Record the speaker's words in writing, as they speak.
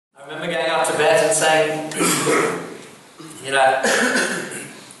going out to bat and saying, you know,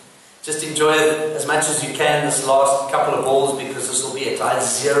 just enjoy it as much as you can this last couple of balls because this will be it. I had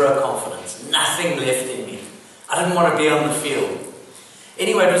zero confidence, nothing left in me. I didn't want to be on the field.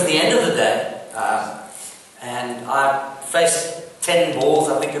 Anyway, it was the end of the day, and I faced 10 balls,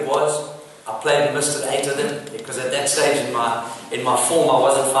 I think it was. I played and missed 8 of them because at that stage in my form I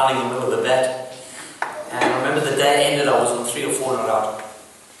wasn't finding the middle of the bat. And I remember the day ended, I was on 3 or 4 not out.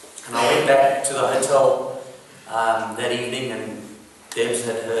 And I went back to the hotel that evening, and Debs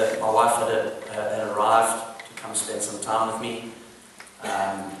my wife had arrived to come spend some time with me.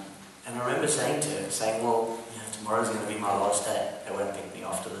 And I remember saying to her, well, you know, tomorrow's going to be my last day. They won't pick me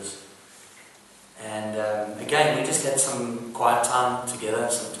after this. And again, we just had some quiet time together,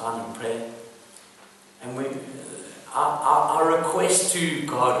 some time in prayer. And our request to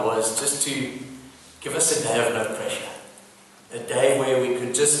God was just to give us a day of no pressure. A day where we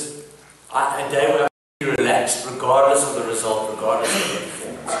could a day where I could be relaxed, regardless of the result, regardless of the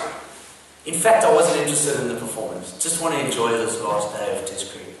performance. In fact, I wasn't interested in the performance. Just want to enjoy this last day of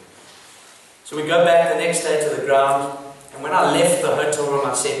Test cricket. So we go back the next day to the ground, and when I left the hotel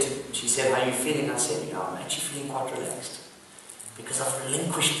room, she said, how are you feeling? I said, you know, I'm actually feeling quite relaxed because I've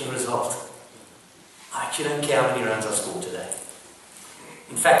relinquished the result. I actually don't care how many runs I scored today.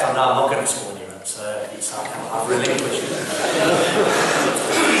 In fact, I know I'm not going to score any runs, so it's like I've relinquished it.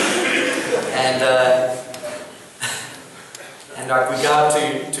 And like we go out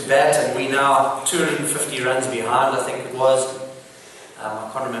to bat, and we now 250 runs behind, I think it was. I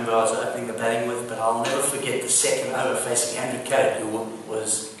can't remember who I was opening the batting with, but I'll never forget the second over facing Andrew Caddick, who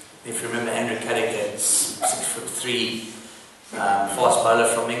was, if you remember Andrew Caddick, a 6'3" fast bowler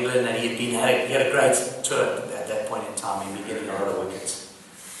from England, and he had a great tour at that point in time. He'd been getting a lot of wickets.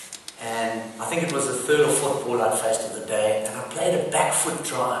 And I think it was the 3rd or 4th ball I'd faced of the day, and I played a back foot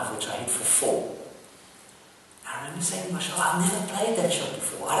drive, which I hit for 4. I remember saying to myself, I've never played that shot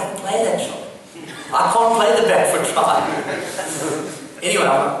before. I don't play that shot. I can't play the back foot drive. Anyway,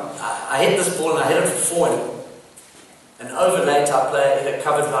 I hit this ball and I hit it for 4. And over late I hit a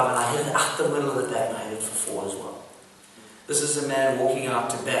cover drive and I hit it up the middle of the bat and I hit it for 4 as well. This is a man walking out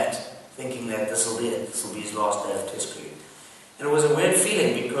to bat thinking that this will be it. This will be his last day of Test cricket. And it was a weird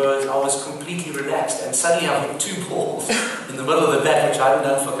feeling because I was completely relaxed, and suddenly I hit 2 balls in the middle of the bat, which I hadn't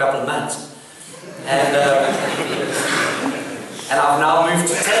done for a couple of months. And I've now moved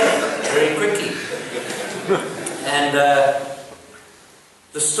to 10 very quickly. And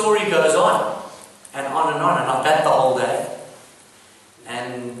the story goes on, and I bat the whole day.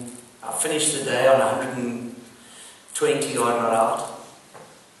 And I finished the day on 120 odd not out.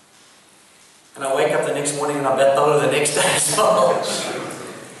 And I wake up the next morning and I bat the whole of the next day as well.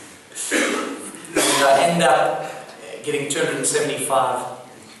 And I end up getting 275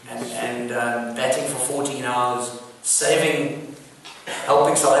 and batting for 14 hours,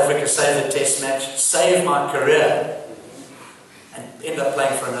 helping South Africa save the Test match, save my career, and end up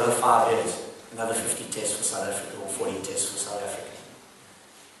playing for another 5 years, another 50 Tests for South Africa or 40 Tests for South Africa.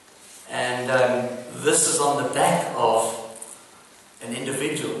 And this is on the back of an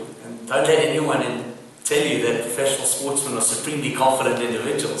individual. And don't let anyone tell you that professional sportsmen are supremely confident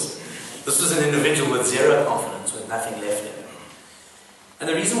individuals. This was an individual with zero confidence, with nothing left in him. And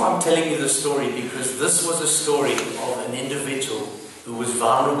the reason why I'm telling you this story, because this was a story of an individual who was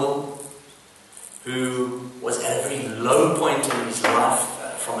vulnerable, who was at a very low point in his life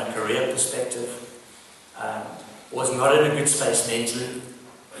from a career perspective, was not in a good space mentally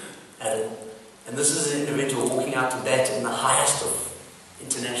at all. And this is an individual walking out to bat in the highest of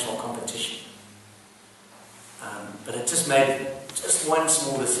international competition. But it just made just one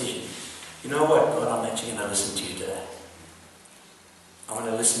small decision. You know what, God, I'm actually going to listen to you today. I'm going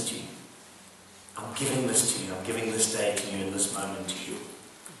to listen to you. I'm giving this to you. I'm giving this day to you and this moment to you.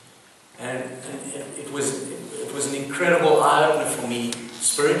 And it was an incredible eye-opener for me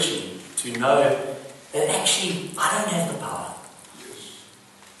spiritually to know that actually I don't have the power.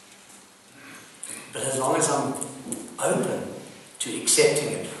 But as long as I'm open to accepting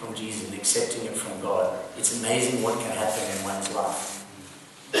it from Jesus and accepting it from God, it's amazing what can happen in one's life.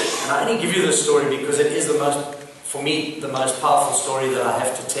 And I only give you this story because it is for me, the most powerful story that I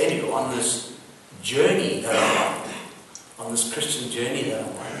have to tell you on this journey that I'm on this Christian journey that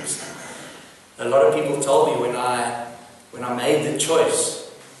I'm on. A lot of people told me when I made the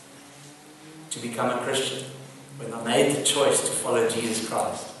choice to become a Christian, when I made the choice to follow Jesus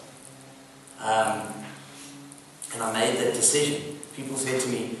Christ, and I made that decision, people said to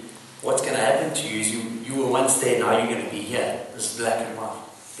me, what's going to happen to you is you were once there, now you're going to be here. This is black and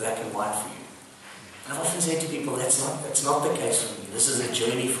white for you. And I've often said to people, that's not the case for me. This is a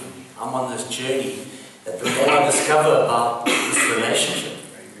journey for me. I'm on this journey that the more I discover about this relationship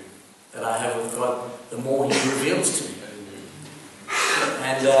that I have with God, the more He reveals to me.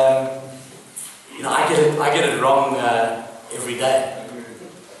 And I get it wrong every day.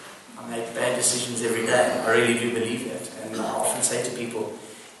 I make bad decisions every day. I really do believe that. And I often say to people,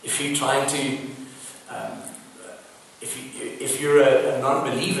 if you're trying to, if you're a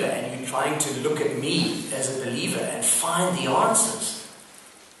non-believer and you're trying to look at me as a believer and find the answers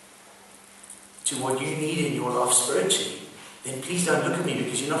to what you need in your life spiritually, then please don't look at me,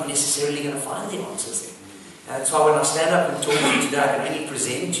 because you're not necessarily going to find the answers there. And that's why when I stand up and talk to you today, I can only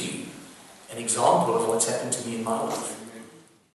present you an example of what's happened to me in my life.